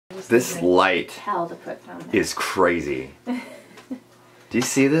This light hell to put on there. is crazy. Do you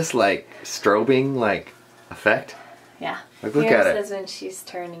see this like strobing like effect? Yeah. Like, look at it. Says when she's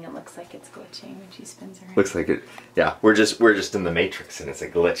turning, it looks like it's glitching when she spins around. Looks like it. Yeah, we're just in the Matrix, and it's a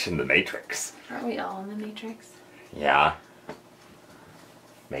glitch in the Matrix. Aren't we all in the Matrix? Yeah.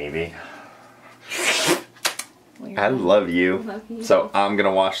 Maybe. I love you. Love you. So I'm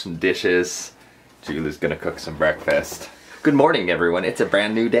gonna wash some dishes. Julie's gonna cook some breakfast. Good morning, everyone. It's a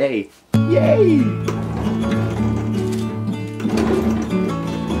brand new day. Yay!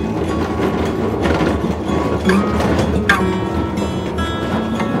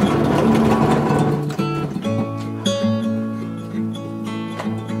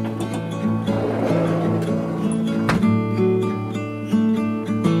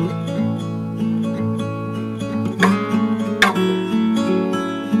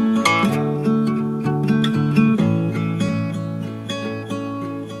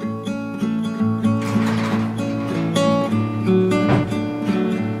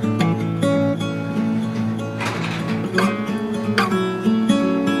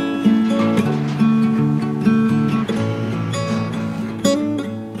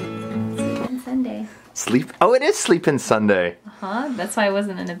 Sleep? Oh, it is Sleep-In Sunday. That's why I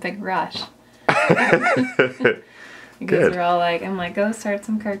wasn't in a big rush. Because Good. we're all like, I'm like, go start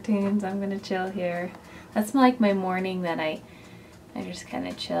some cartoons. I'm gonna chill here. That's like my morning that I just kind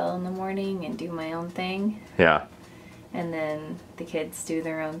of chill in the morning and do my own thing. Yeah. And then the kids do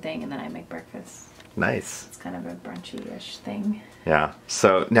their own thing, and then I make breakfast. Nice. It's kind of a brunchy-ish thing. Yeah.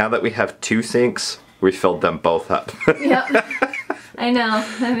 So now that we have 2 sinks, we filled them both up. Yep. I know.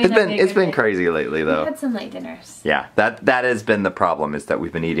 It's been crazy lately, though. We had some late dinners. Yeah, that has been the problem, is that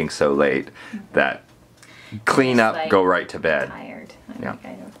we've been eating so late that clean up, like, go right to bed. Tired. Yeah.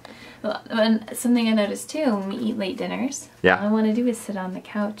 Well, and something I noticed too, when we eat late dinners, Yeah. all I want to do is sit on the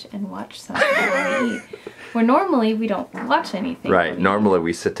couch and watch something while we eat. Where normally we don't watch anything. Right. Normally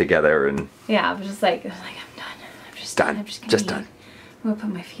we sit together and. Yeah, I was just like, I'm done. I'm just done. I'm just gonna eat. Done. I'm gonna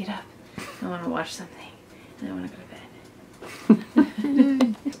put my feet up. I want to watch something, and I want to go to bed.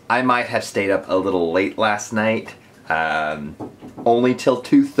 I might have stayed up a little late last night, only till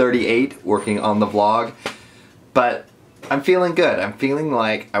 2:38 working on the vlog, but I'm feeling good. I'm feeling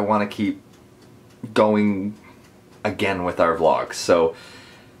like I want to keep going again with our vlogs, so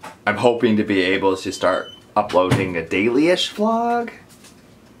I'm hoping to be able to start uploading a daily-ish vlog.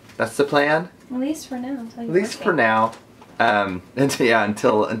 That's the plan. At least for now. At least for now. And yeah,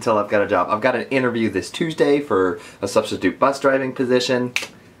 until I've got a job. I've got an interview this Tuesday for a substitute bus driving position,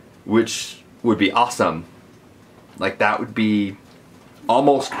 which would be awesome. Like, that would be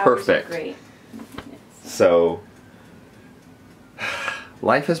almost perfect. Great. So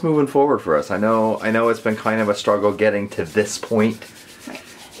life is moving forward for us. I know it's been kind of a struggle getting to this point.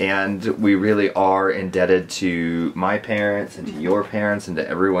 And we really are indebted to my parents and to your parents and to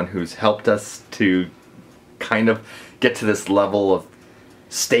everyone who's helped us to kind of get to this level of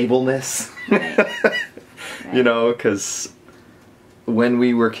stableness. Right. You know, because when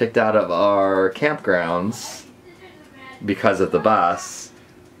we were kicked out of our campgrounds because of the bus,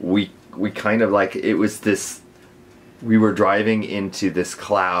 we kind of like, it was this, we were driving into this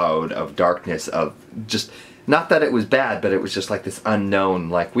cloud of darkness of just, not that it was bad, but it was just like this unknown,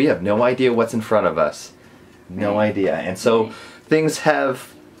 like we have no idea what's in front of us. No idea. And so things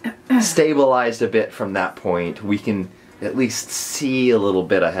have stabilized a bit from that point. We can at least see a little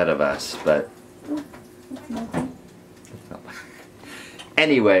bit ahead of us, but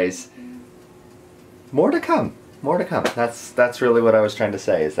anyways, more to come. More to come. That's really what I was trying to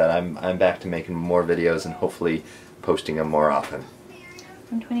say, is that I'm back to making more videos and hopefully posting them more often.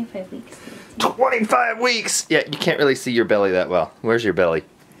 In 25 weeks. 25 weeks! Yeah, you can't really see your belly that well. Where's your belly?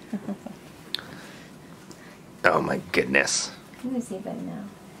 Oh my goodness. You can see better now.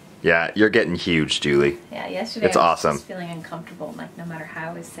 Yeah, you're getting huge, Julie. Yeah, yesterday it's I was awesome. just feeling uncomfortable. Like, no matter how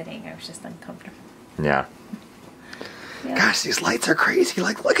I was sitting, I was just uncomfortable. Yeah. Yeah. Gosh, these lights are crazy.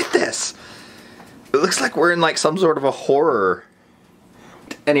 Like, look at this. It looks like we're in like some sort of a horror.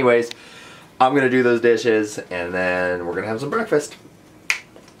 Anyways, I'm gonna do those dishes and then we're gonna have some breakfast.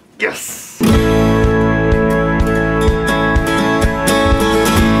 Yes!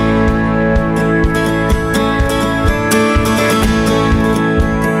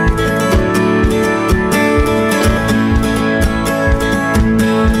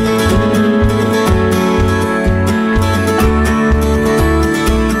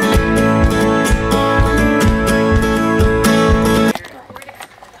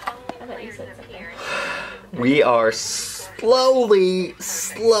 We are slowly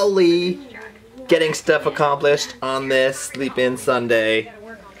getting stuff accomplished on this Sleep-In Sunday.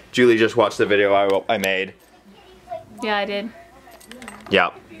 Julie just watched the video I made. Yeah, I did.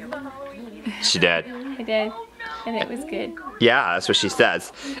 Yep. She did. I did. And it was good. Yeah, that's what she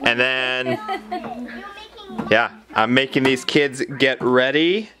says. And then, yeah, I'm making these kids get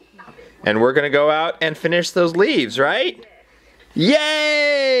ready. And we're gonna go out and finish those leaves, right?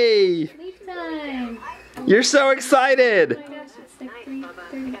 Yay! Leaf time! You're so excited! Oh my gosh, it's like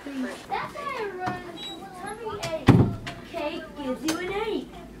 3:33. That's how I run. Cake gives you an 8. Is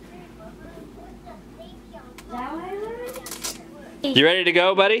that what I learned? You ready to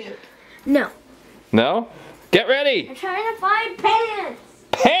go, buddy? No. No? Get ready! I'm trying to find pants.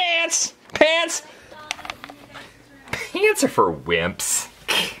 Pants! Pants! Pants are for wimps.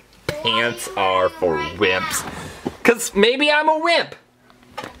 Pants are for wimps. Cause maybe I'm a wimp.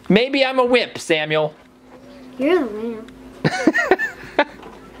 Maybe I'm a wimp, Samuel. You're the wimp.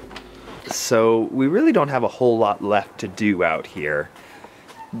 So we really don't have a whole lot left to do out here.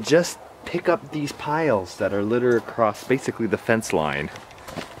 Just pick up these piles that are littered across basically the fence line.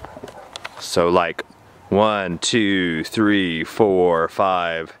 So like 1, 2, 3, 4,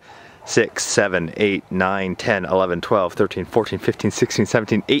 5, 6, 7, 8, 9, 10, 11, 12, 13, 14, 15, 16,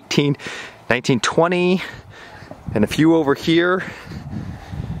 17, 18, 19, 20, and a few over here.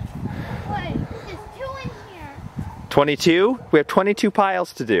 Wait, there's 2 in here. 22? We have 22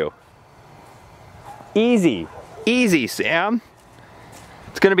 piles to do. Easy. Easy, Sam.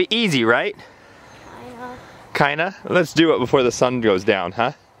 It's gonna be easy, right? Kinda. Let's do it before the sun goes down,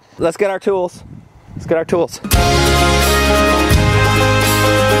 huh? Let's get our tools. Let's get our tools.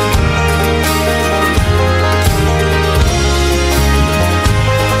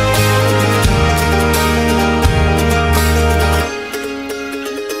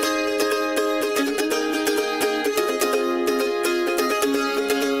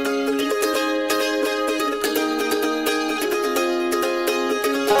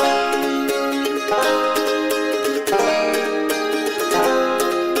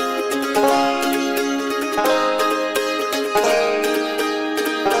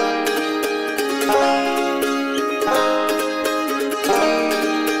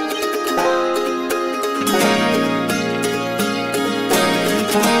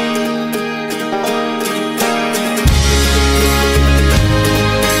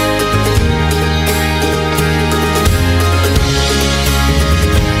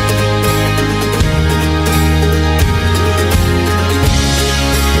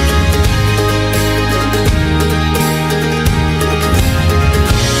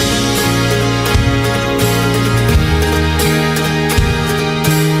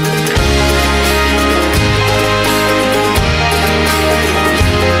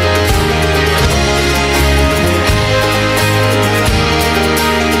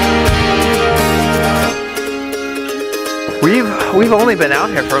 We've only been out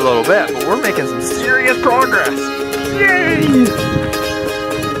here for a little bit, but we're making some serious progress. Yay!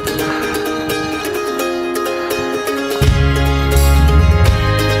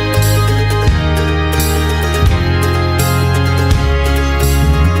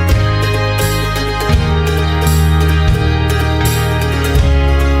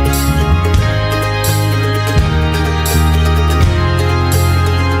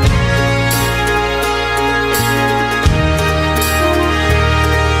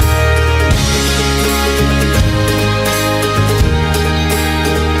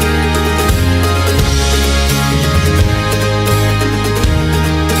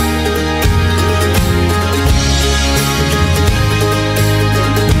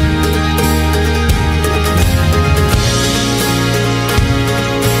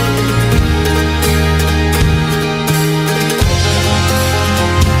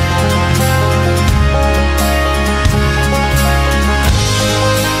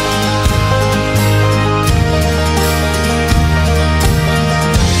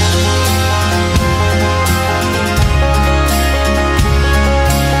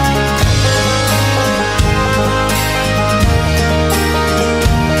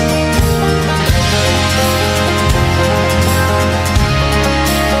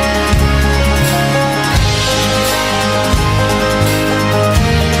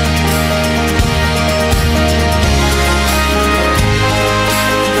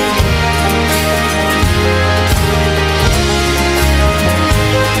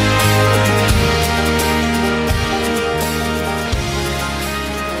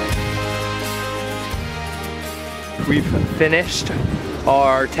 We've finished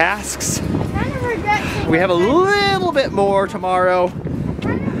our tasks. Kind of regret sitting We have a on the little bit more tomorrow. bench.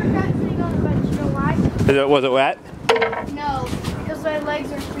 Kind of regret sitting on the bench. You know why? Was it wet? No, because my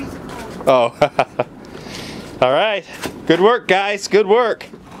legs are freezing cold. Oh. All right. Good work, guys. Good work.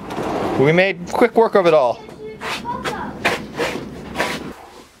 We made quick work of it all.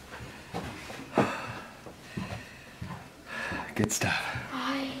 Good stuff.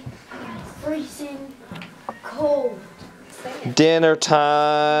 I'm freezing cold. Dinner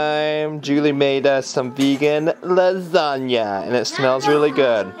time. Julie made us some vegan lasagna, and it smells really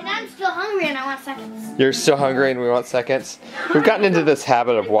good. And I'm still hungry and I want seconds. You're still hungry and we want seconds? We've gotten into this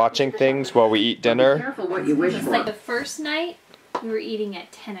habit of watching things while we eat dinner. Careful what you wish It's for. like the first night, we were eating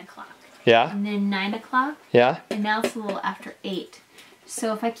at 10 o'clock. Yeah? And then 9 o'clock. Yeah? And now it's a little after 8.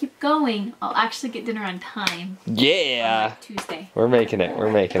 So if I keep going, I'll actually get dinner on time. Yeah! On like Tuesday. We're making it.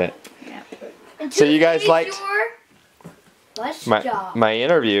 We're making it. Yeah. So you guys liked Let's my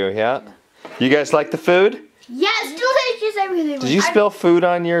interview, yeah? You guys like the food? Yes, delicious. I really Did you spill food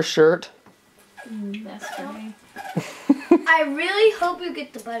on your shirt? That's funny. I really hope you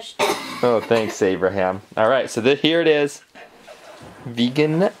get the bus. Oh, thanks, Abraham. All right, so here it is.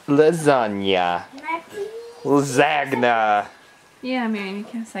 Vegan lasagna. Lasagna. Yeah, Mary, you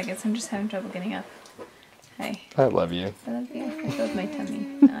can seconds. I'm just having trouble getting up. Hi. I love you. I love you. I filled my tummy.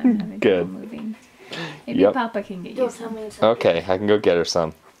 Now I'm having Good. trouble moving. Maybe Yep. Papa can get you some. Okay, I can go get her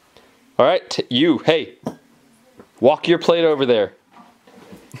some. All right, you, hey, walk your plate over there.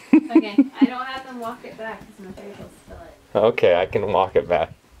 Okay, I don't have them walk it back because I'm afraid he'll spill it. Okay, I can walk it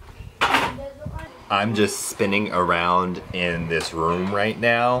back. I'm just spinning around in this room right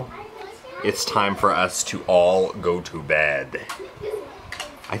now. It's time for us to all go to bed.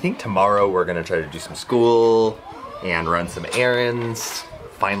 I think tomorrow we're gonna try to do some school and run some errands,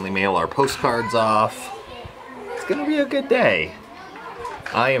 finally mail our postcards off. It's gonna be a good day.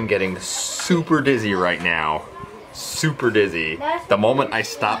 I am getting super dizzy right now. Super dizzy. The moment I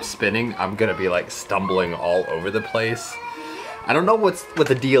stop spinning, I'm gonna be like stumbling all over the place. I don't know what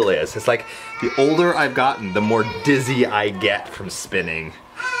the deal is. It's like the older I've gotten, the more dizzy I get from spinning.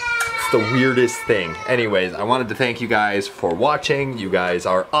 It's the weirdest thing. Anyways, I wanted to thank you guys for watching. You guys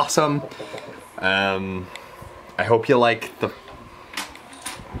are awesome. I hope you like the...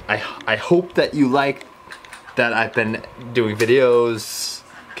 I hope that you like that I've been doing videos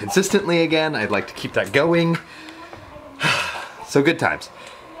consistently again. I'd like to keep that going. So good times.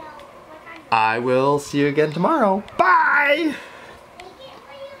 I will see you again tomorrow. Bye!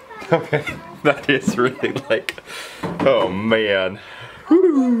 Okay, that is really like, oh man.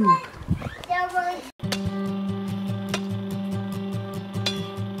 Woo.